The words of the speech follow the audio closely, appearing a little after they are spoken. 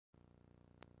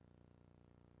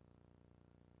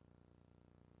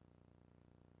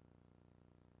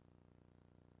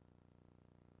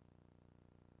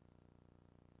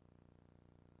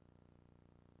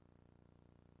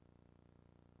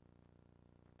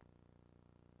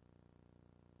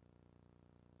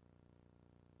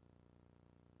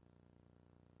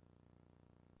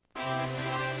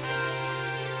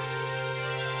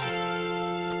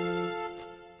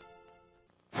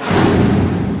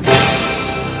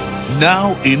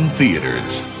Now in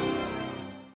theaters.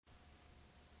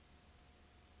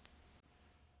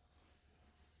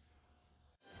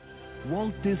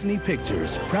 Walt Disney Pictures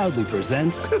proudly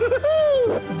presents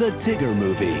the Tigger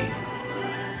movie.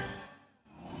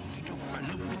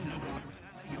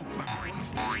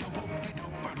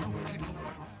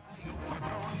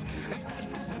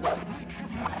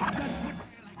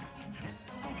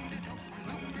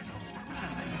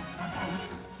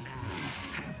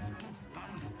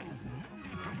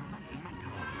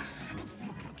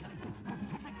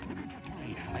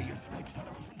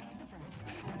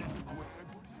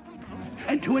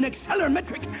 And to an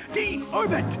accelerametric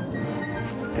D-orbit.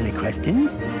 Any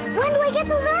questions? When do I get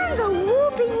to learn the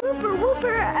whooping whooper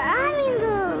whooper? I mean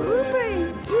the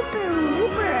whooper whooper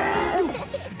whooper.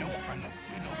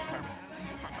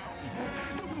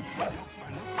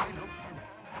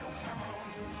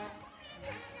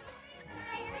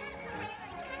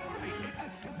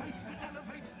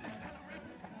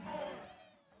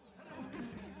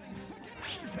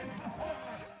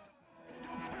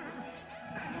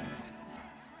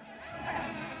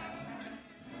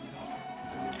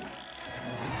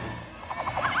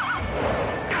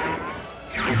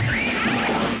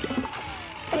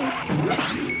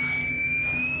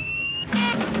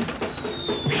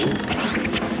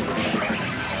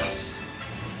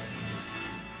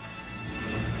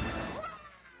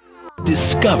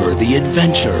 Discover the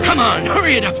adventure. Come on,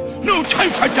 hurry it up! No time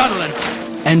for dawdling!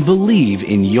 And believe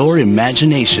in your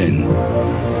imagination.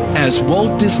 As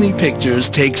Walt Disney Pictures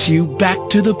takes you back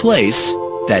to the place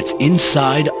that's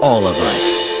inside all of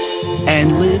us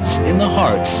and lives in the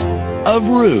hearts of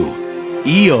Roo,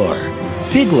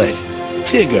 Eeyore, Piglet,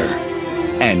 Tigger,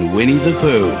 and Winnie the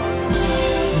Pooh.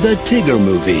 The Tigger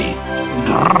Movie.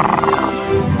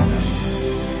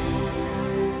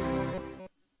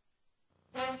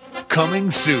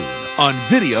 Coming soon on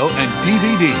video and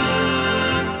DVD.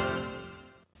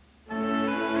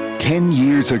 10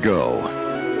 years ago,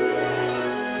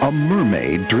 a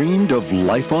mermaid dreamed of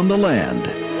life on the land.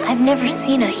 I've never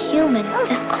seen a human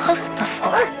this close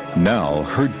before. Now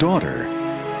her daughter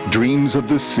dreams of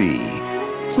the sea.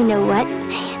 You know what?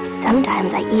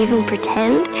 Sometimes I even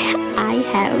pretend I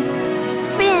have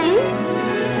friends.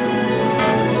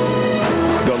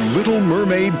 The Little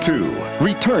Mermaid 2,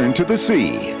 Return to the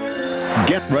Sea.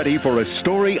 Get ready for a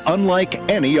story unlike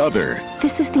any other.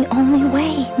 This is the only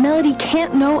way. Melody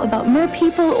can't know about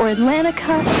merpeople or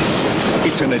Atlantica.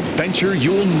 It's an adventure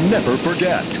you'll never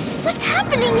forget. What's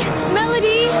happening?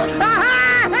 Melody!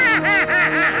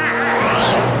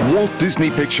 Walt Disney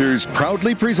Pictures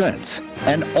proudly presents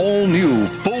an all-new,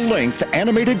 full-length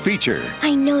animated feature.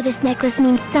 I know this necklace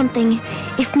means something.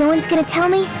 If no one's gonna tell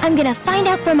me, I'm gonna find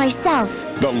out for myself.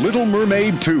 The Little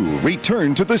Mermaid 2,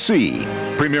 Return to the Sea.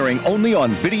 Premiering only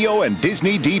on video and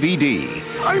Disney DVD.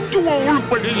 I'm too old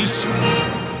for this!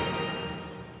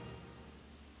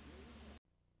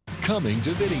 Coming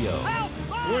to video.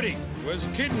 Woody was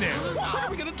kidnapped. What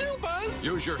are we gonna do, Buzz?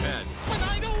 Use your head. But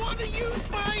I don't want to use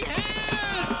my head!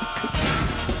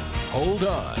 Hold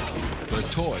on. The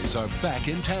toys are back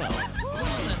in town.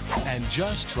 And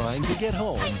just trying to get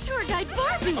home. I'm tour guide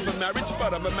Barbie! I'm a married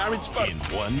spud. In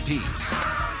one piece.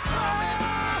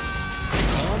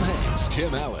 Tom Hanks,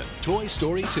 Tim Allen, Toy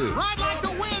Story 2. Ride like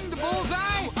the wind,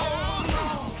 Bullseye!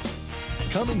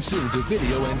 Coming soon to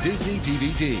video and Disney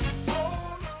DVD.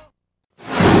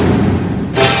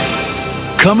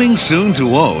 Coming soon to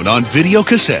own on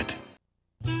Videocassette.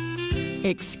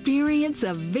 Experience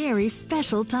a very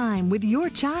special time with your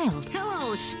child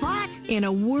Hello, Spot. in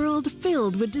a world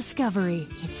filled with discovery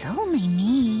It's only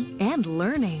me. and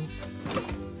learning.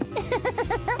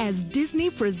 As Disney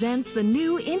presents the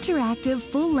new interactive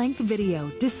full-length video,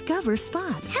 Discover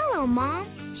Spot. Hello, Mom.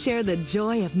 Share the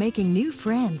joy of making new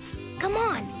friends Come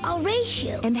on, I'll race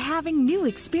you. and having new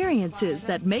experiences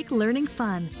that make learning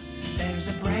fun. There's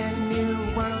a brand new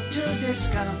world to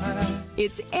discover.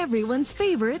 It's everyone's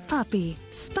favorite puppy,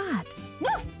 Spot.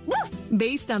 Woof, woof.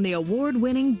 Based on the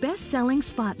award-winning best-selling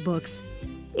Spot books.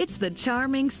 It's the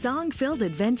charming, song-filled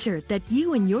adventure that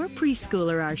you and your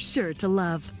preschooler are sure to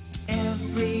love.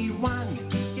 Everyone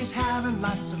is having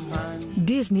lots of fun.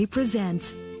 Disney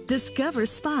presents Discover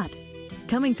Spot.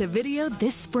 Coming to video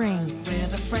this spring.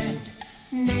 With a friend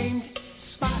named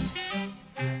Spot.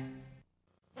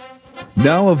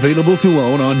 Now available to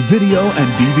own on video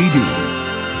and DVD.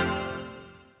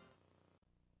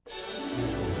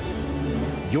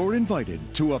 You're invited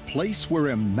to a place where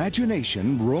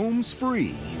imagination roams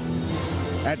free.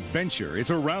 Adventure is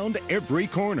around every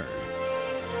corner.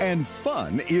 And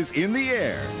fun is in the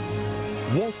air.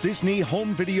 Walt Disney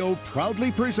Home Video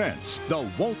proudly presents the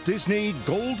Walt Disney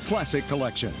Gold Classic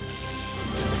Collection.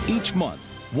 Each month,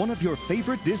 one of your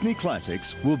favorite Disney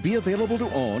classics will be available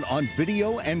to own on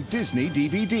video and Disney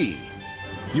DVD.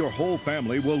 Your whole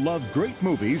family will love great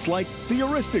movies like the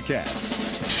Aristocats.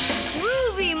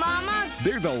 Groovy, Mama!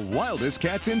 They're the wildest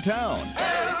cats in town.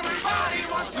 Everybody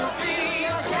wants to be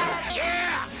a cat.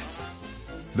 Yeah!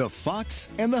 The Fox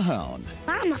and the Hound.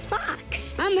 I'm a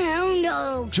fox. I'm a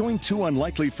hound. Join two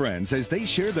unlikely friends as they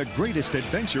share the greatest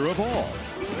adventure of all.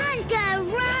 Hunter,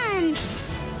 run!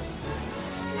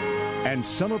 And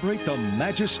celebrate the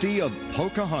majesty of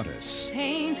Pocahontas.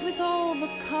 Paint with all the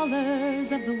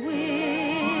colors of the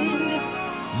wind.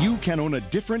 You can own a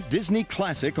different Disney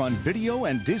classic on video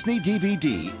and Disney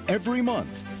DVD every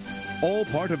month. All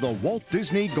part of the Walt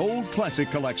Disney Gold Classic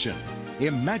Collection.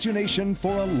 Imagination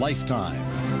for a lifetime.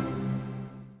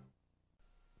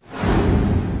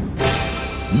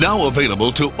 Now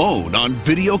available to own on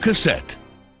videocassette.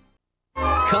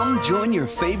 Come join your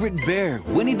favorite bear,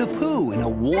 Winnie the Pooh, in a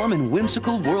warm and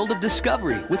whimsical world of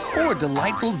discovery with 4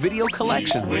 delightful video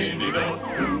collections. Winnie the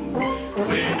Pooh,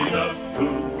 Winnie the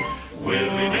Pooh,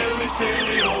 willy-nilly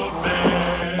silly old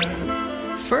bear.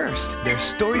 First, there's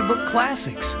Storybook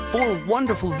Classics, 4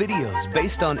 wonderful videos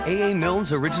based on A.A.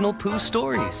 Milne's original Pooh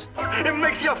stories. It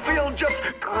makes you feel just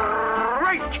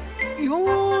great.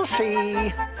 You'll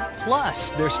see.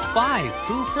 Plus, there's 5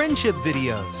 Pooh friendship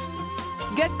videos.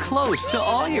 Get close to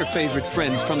all your favorite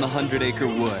friends from the 100-Acre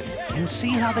Wood and see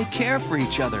how they care for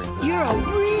each other. You're a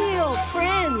real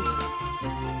friend.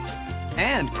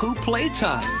 And Pooh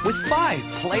Playtime with 5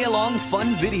 play-along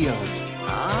fun videos.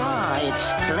 Ah,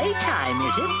 it's playtime,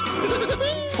 is it?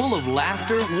 Full of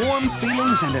laughter, warm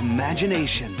feelings, and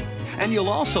imagination. And you'll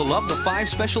also love the 5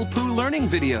 special Pooh learning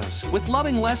videos with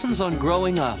loving lessons on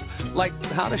growing up, like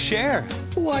how to share.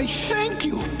 Why, thank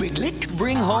you, Piglet.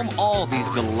 Bring home all these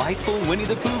delightful Winnie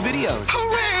the Pooh videos.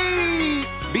 Hooray!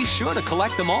 Be sure to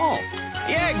collect them all.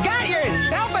 You got your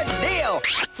helmet deal.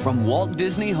 From Walt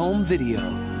Disney Home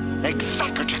Video.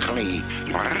 Exactly.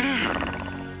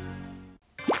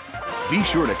 Be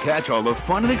sure to catch all the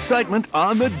fun and excitement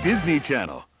on the Disney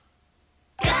Channel.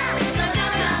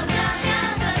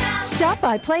 Stop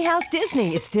by Playhouse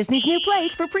Disney. It's Disney's new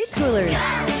place for preschoolers.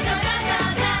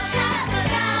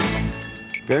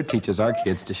 Bear teaches our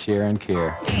kids to share and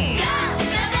care.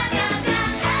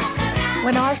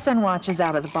 When our son watches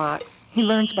Out of the Box, he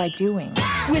learns by doing.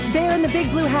 With Bear in the Big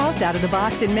Blue House, Out of the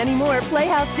Box, and many more,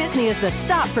 Playhouse Disney is the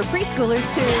stop for preschoolers,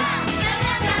 too.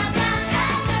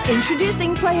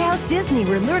 Introducing Playhouse Disney,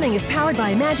 where learning is powered by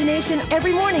imagination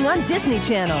every morning on Disney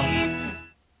Channel.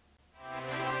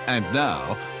 And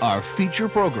now, our feature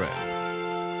program.